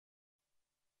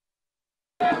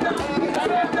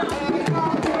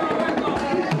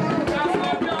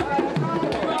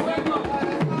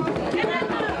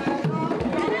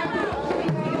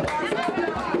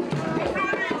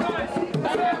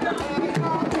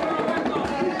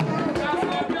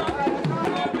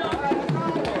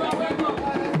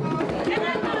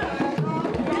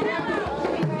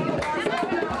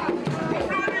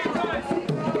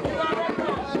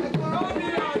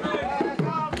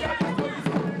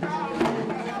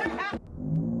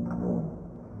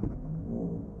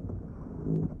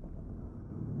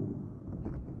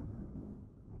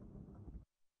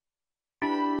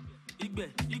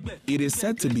It is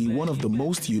said to be one of the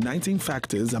most uniting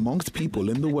factors amongst people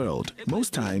in the world,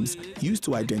 most times used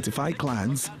to identify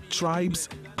clans, tribes,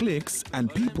 cliques,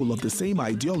 and people of the same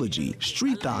ideology.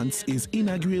 Street dance is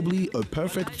inarguably a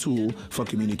perfect tool for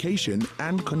communication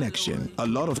and connection. A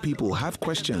lot of people have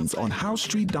questions on how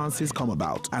street dances come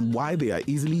about and why they are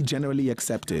easily generally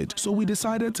accepted, so we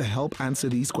decided to help answer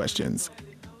these questions.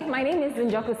 My name is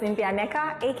Njoku Cynthia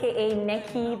Neka, aka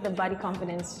Neki, the body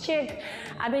confidence chick.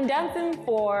 I've been dancing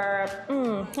for,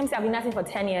 I've been dancing for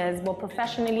 10 years, but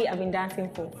professionally I've been dancing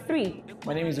for 3.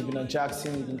 My name is Obina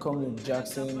Jackson. You can call me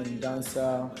Jackson. I'm a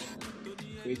dancer,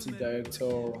 creative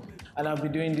director, and I've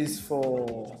been doing this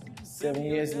for 7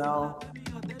 years now.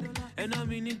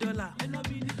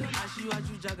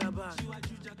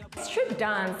 Street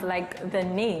dance, like the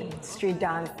name street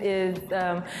dance, is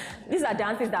these are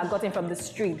dances that are gotten from the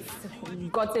streets,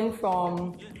 gotten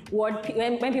from when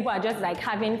people are just like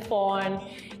having fun,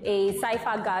 a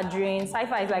cypher gathering.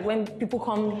 Cypher is like when people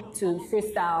come to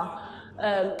freestyle.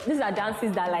 These are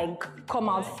dances that like come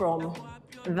out from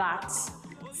that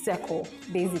circle,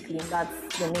 basically.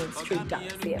 That's the name, street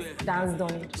dance. Yes, dance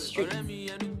done in the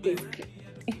street, basically.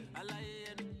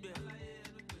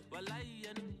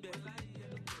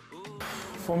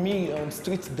 For me,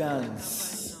 street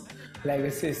dance, like I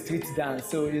say, street dance.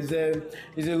 So it's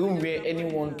a room where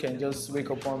anyone can just wake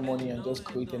up one morning and just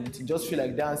create anything. Just feel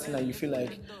like dancing and you feel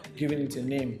like giving it a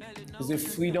name. It's a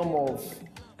freedom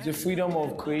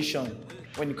of creation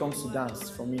when it comes to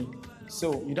dance for me.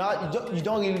 So you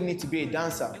don't really need to be a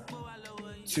dancer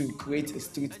to create a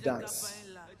street dance.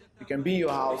 You can be in your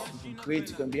house, you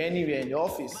can be anywhere in the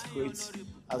office, create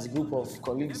as a group of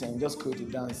colleagues and just create a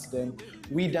dance. Then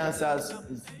we dancers,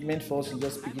 it's meant for us to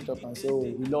just pick it up and say, oh,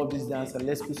 we love this dance and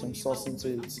let's put some sauce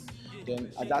into it.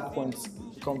 Then at that point,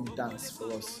 it becomes dance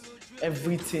for us.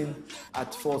 Everything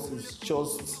at first is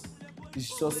just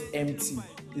empty.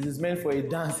 It is meant for a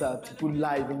dancer to put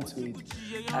life into it.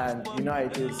 And you know how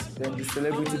it is. Then the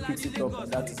celebrity picks it up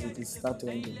and that is it, it starts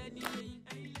trending.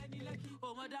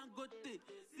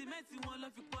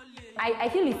 I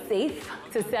feel it's safe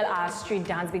to sell our street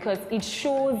dance because it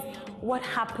shows what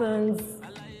happens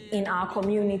in our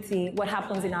community, what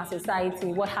happens in our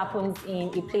society, what happens in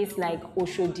a place like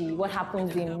Oshodi, what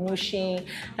happens in Mushin,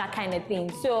 that kind of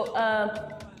thing. So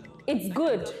it's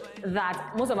good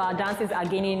that most of our dances are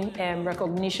gaining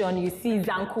recognition. You see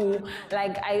Zanku,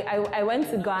 like I went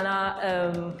to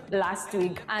Ghana last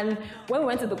week, and when we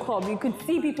went to the club, you could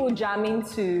see people jamming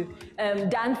to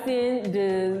dancing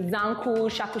the Zanku,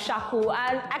 Shaku Shaku,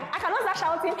 and I cannot start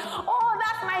shouting, oh,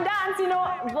 that's my dance, you know,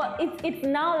 but it's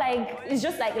now like, it's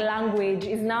just like language,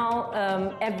 it's now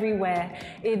everywhere.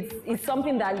 It's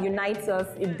something that unites us,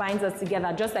 it binds us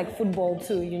together, just like football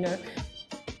too, you know.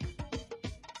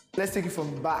 Let's take it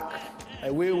from back,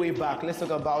 like way back. Let's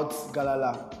talk about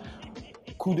Galala.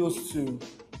 Kudos to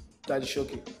Daddy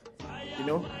Shoki, you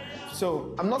know?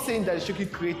 So, I'm not saying Daddy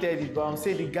Shoki created it, but I'm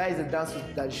saying the guys that dance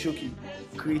with Daddy Shoki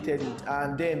created it.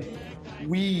 And then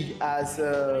we, as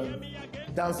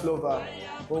dance lover,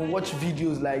 when we watch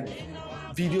videos like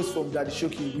videos from Daddy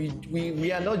Shoki,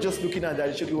 we are not just looking at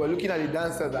Daddy Shoki, we're looking at the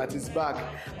dancer that is back.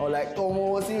 Or like,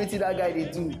 oh, see what that guy they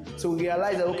do. So we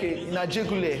realize that, okay, in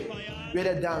Ajegule, where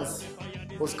the dance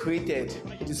was created,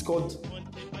 it is called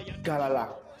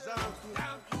Galala.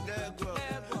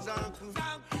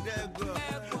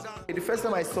 The first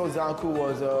time I saw Zanku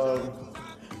was,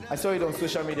 I saw it on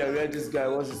social media where this guy,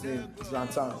 what's his name,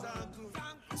 Zlantan.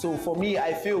 So for me,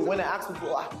 I feel when I ask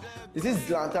people, is this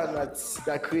Zlantan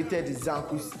that created the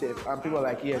Zanku step? And people are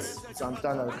like, yes,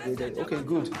 Zlantan that created it. Okay,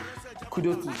 good.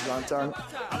 Kudos to Zlantan.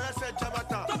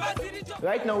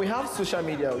 Right now we have social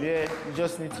media where you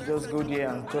just need to just go there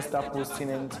and just start posting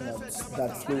anything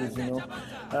that flows, you know.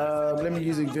 Let me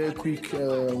use a very quick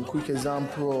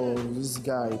example of this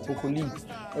guy, Pokoli.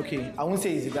 Okay, I won't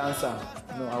say he's a dancer.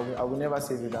 No, I will never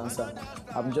say he's a dancer.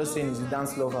 I'm just saying he's a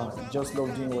dance lover. He just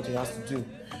loves doing what he has to do.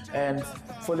 And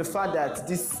for the fact that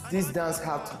this dance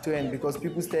had to trend because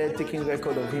people started taking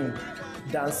record of him,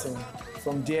 dancing.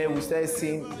 From there, we started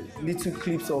seeing little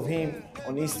clips of him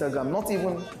on Instagram. Not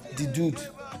even the dude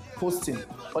posting.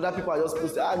 Other people are just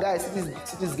posting, guys,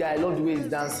 see this guy, I love the way he's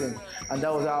dancing. And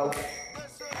that was how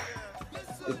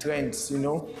the trends, you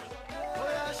know.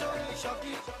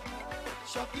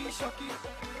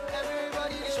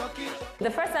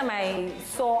 The first time I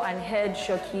saw and heard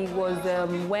Shoki was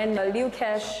when Lil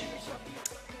Kesh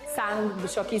sang the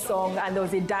Shoki song and there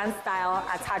was a dance style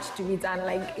attached to it, and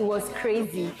like it was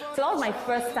crazy. So that was my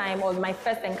first time, or my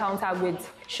first encounter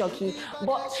with Shoki.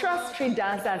 But trust street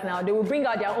dancers now, they will bring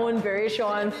out their own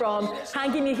variation, from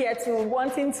hanging it here to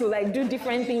wanting to like do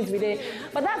different things with it.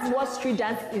 But that's what street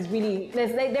dance is really.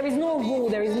 There is no rule,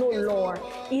 there is no law.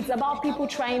 It's about people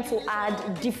trying to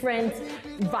add different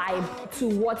vibe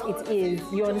to what it is,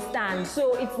 you understand?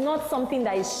 So it's not something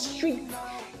that is strict.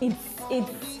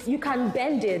 You can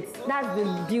bend it. That's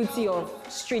the beauty of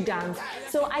street dance.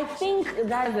 So I think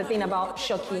that's the thing about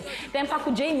Shoki. Then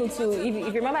Pakujemu too, if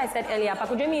you remember I said earlier,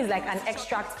 Pakujemu is like an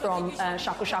extract from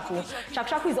Shaku Shaku. Shaku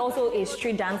Shaku is also a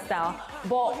street dance style.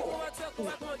 But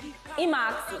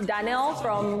Imax, Daniel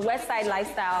from West Side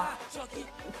Lifestyle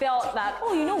felt that,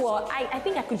 oh, you know what, I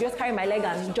think I could just carry my leg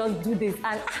and just do this.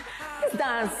 And this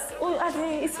dance, oh, I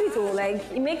mean, it's sweet, oh, like,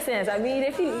 it makes sense. I mean,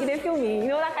 they feel me, you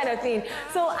know, that kind of thing.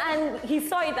 So, and he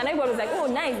saw it and everybody was like, oh,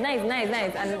 nice.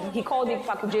 And he called it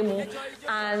Pakujemu.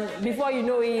 And before you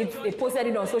know it, they posted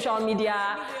it on social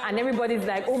media and everybody's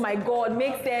like, oh my God,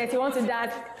 makes sense, he wants to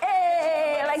dance.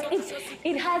 Hey! Like,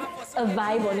 it has a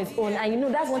vibe on its own. And you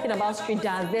know, that's one thing about street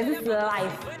dance. There's this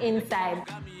life inside.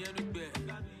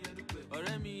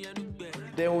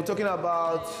 Then we're talking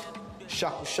about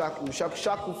Shaku Shaku. Shaku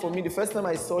Shaku, for me, the first time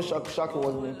I saw Shaku Shaku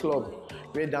was in a club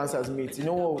where dancers meet. You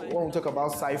know, when we talk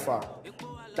about cypher,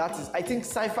 I think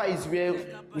cypher is where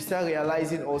we start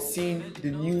realizing or seeing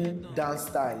the new dance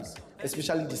styles,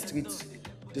 especially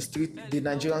the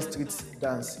Nigerian street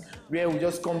dance, where we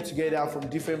just come together from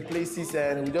different places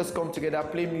and we just come together,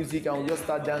 play music, and we just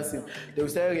start dancing. Then we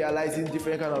start realizing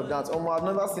different kind of dance. I've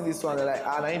never seen this one. They're like,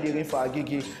 I ain't the rain for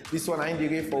Agege. This one, I ain't the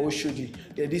rain for Oshodi.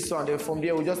 Then this one. Then from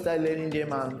there, we just start learning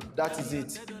them, and that is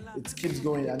it. It keeps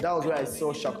going, and that was where I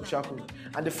saw Shaku Shaku.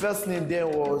 And the first name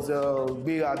then was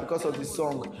Bera, because of the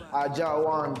song Aja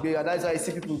One Bera. That's why I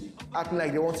see people acting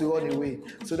like they want to run away.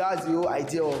 So that's the whole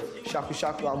idea of Shaku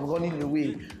Shaku. I'm running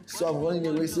away. So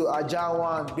Aja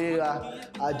One Bera,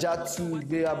 Aja Two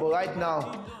Bera. But right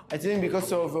now, I think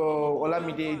because of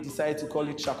Olamide decided to call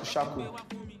it Shaku Shaku.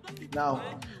 Now,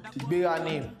 the Bera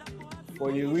name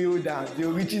for the real dance, the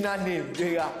original name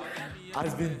Bera,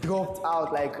 has been dropped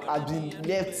out, like has been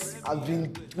left, has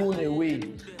been thrown away.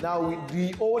 Now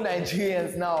the old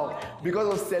Nigerians now,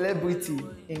 because of celebrity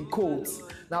in quotes,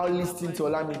 now listening to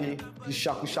Olamide, the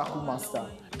Shaku Shaku master.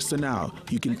 So now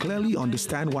you can clearly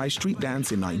understand why street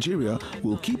dance in Nigeria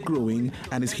will keep growing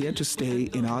and is here to stay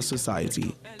in our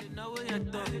society.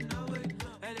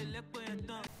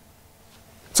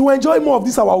 To enjoy more of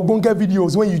these our Ogbonge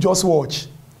videos when you just watch,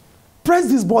 press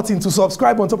this button to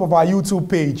subscribe on top of our YouTube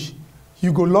page.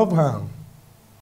 You go love her.